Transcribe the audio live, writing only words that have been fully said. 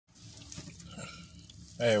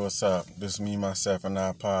Hey, what's up? This is Me, Myself, and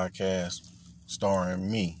I podcast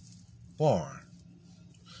starring me, Warren.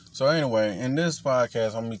 So anyway, in this podcast,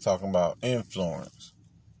 I'm going to be talking about influence.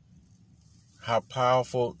 How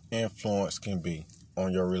powerful influence can be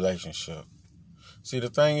on your relationship. See, the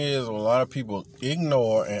thing is, a lot of people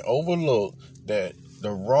ignore and overlook that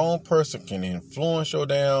the wrong person can influence your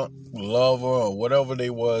damn lover or whatever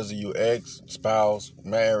they was, your ex, spouse,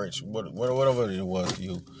 marriage, whatever it was to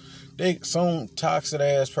you. Some toxic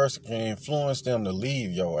ass person can influence them to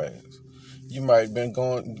leave your ass. You might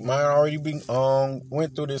already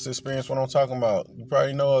went through this experience. What I'm talking about, you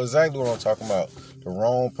probably know exactly what I'm talking about. The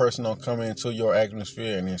wrong person will come into your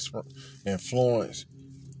atmosphere and influence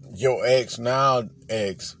your ex,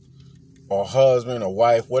 or husband or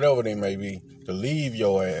wife, whatever they may be, to leave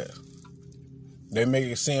your ass. They make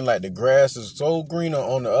it seem like the grass is so greener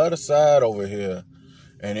on the other side over here,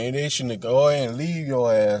 and then they shouldn't go ahead and leave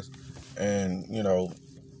your ass. And,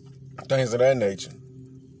 things of that nature.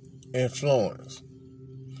 Influence.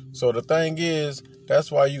 So the thing is,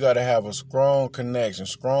 that's why you got to have a strong connection,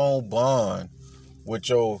 strong bond with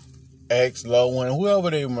your ex, loved one,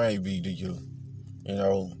 whoever they may be to you.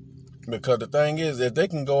 Because the thing is, if they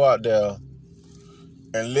can go out there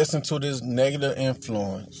and listen to this negative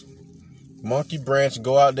influence, monkey branch,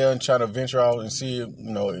 go out there and try to venture out and see,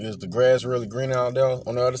 is the grass really green out there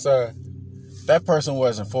on the other side? That person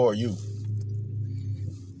wasn't for you.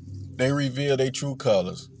 They reveal their true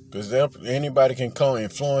colors. Because anybody can come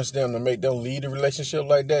influence them to make them lead a relationship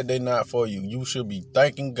like that, they not for you. You should be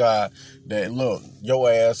thanking God that, look, your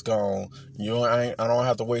ass gone. I don't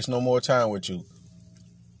have to waste no more time with you.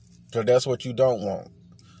 Because that's what you don't want.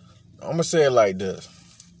 I'm going to say it like this.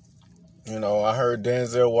 I heard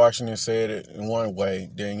Denzel Washington say it in one way.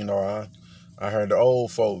 Then, I heard the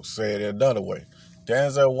old folks say it another way.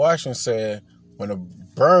 Denzel Washington said, when a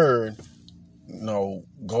bird,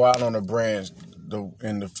 go out on a branch,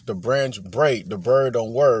 the branch break, the bird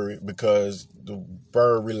don't worry because the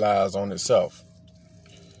bird relies on itself.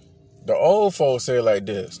 The old folks say it like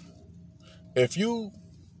this. If you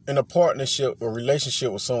in a partnership or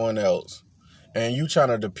relationship with someone else and you trying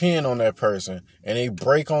to depend on that person and they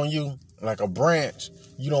break on you like a branch,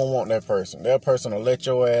 you don't want that person. That person will let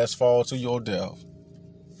your ass fall to your death.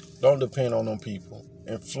 Don't depend on them people.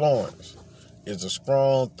 Influence is a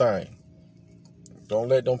strong thing. Don't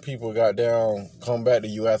let them people come back to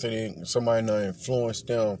you after somebody done influenced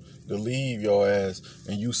them to leave your ass,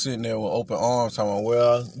 and you sitting there with open arms talking,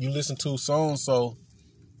 well, you listen to so-and-so,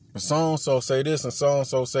 and so-and-so say this and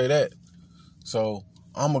so-and-so say that. So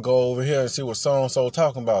I'm going to go over here and see what so-and-so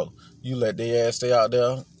talking about. You let their ass stay out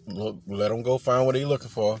there. Look, let them go find what they looking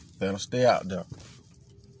for. Let them stay out there.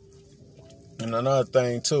 And another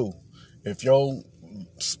thing, too, if your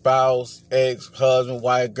spouse, ex, husband,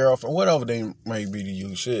 wife, girlfriend, whatever they may be to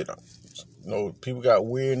you, shit. People got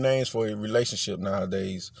weird names for a relationship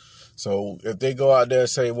nowadays. So if they go out there and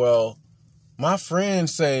say, well, my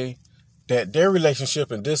friends say that their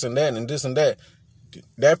relationship and this and that and this and that,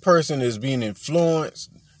 that person is being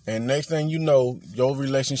influenced, and next thing you know, your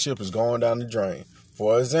relationship is going down the drain.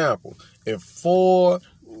 For example, if four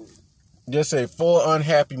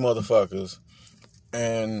unhappy motherfuckers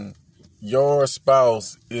and your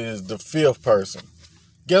spouse is the fifth person,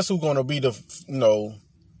 guess who's going to be the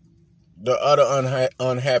other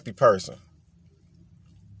unhappy person?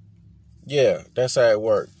 Yeah, that's how it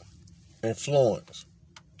works. Influence.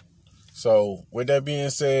 So, with that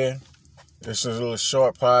being said, this is a little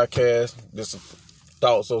short podcast. This is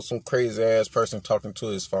thoughts of some crazy ass person talking to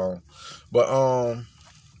his phone. But,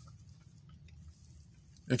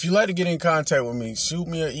 if you'd like to get in contact with me, shoot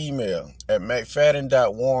me an email at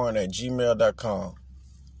mcfadden.warren@gmail.com.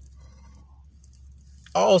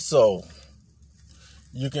 Also,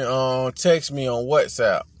 you can text me on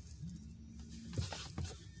WhatsApp.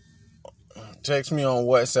 Text me on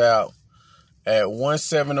WhatsApp at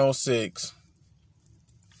 1706.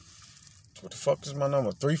 What the fuck is my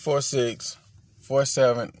number?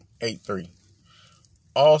 346-4783.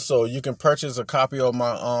 Also, you can purchase a copy of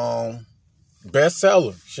my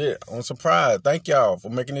bestseller. Shit, I'm surprised. Thank y'all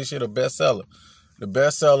for making this shit a bestseller. The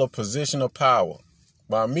bestseller, Position of Power,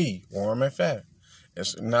 by me, Warren McFadden.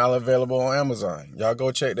 It's now available on Amazon. Y'all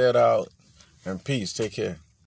go check that out. And peace. Take care.